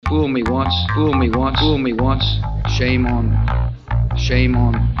Fool me once, fool me once, fool me once. Shame on, shame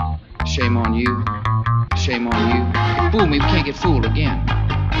on, shame on you, shame on you. You fool me, we can't get fooled again.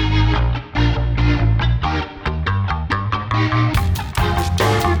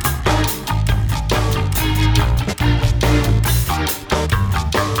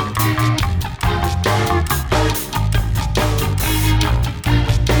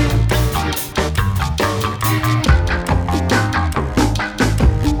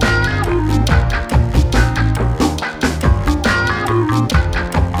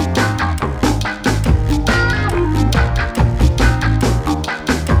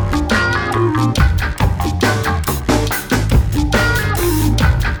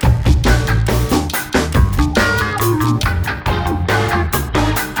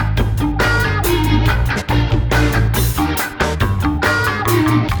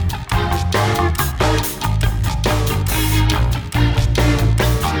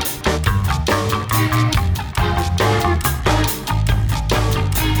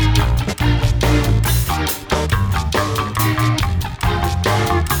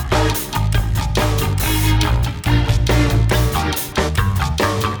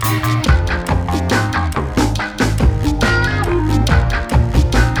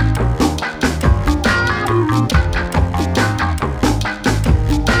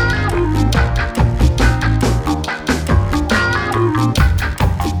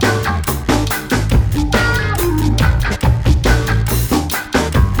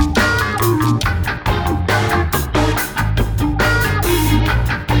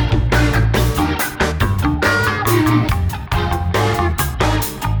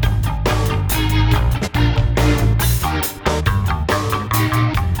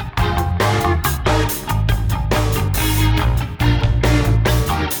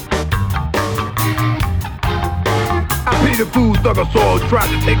 The fool thug of soul tried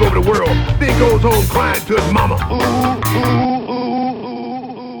to take over the world, then goes home crying to his mama. Ooh, ooh.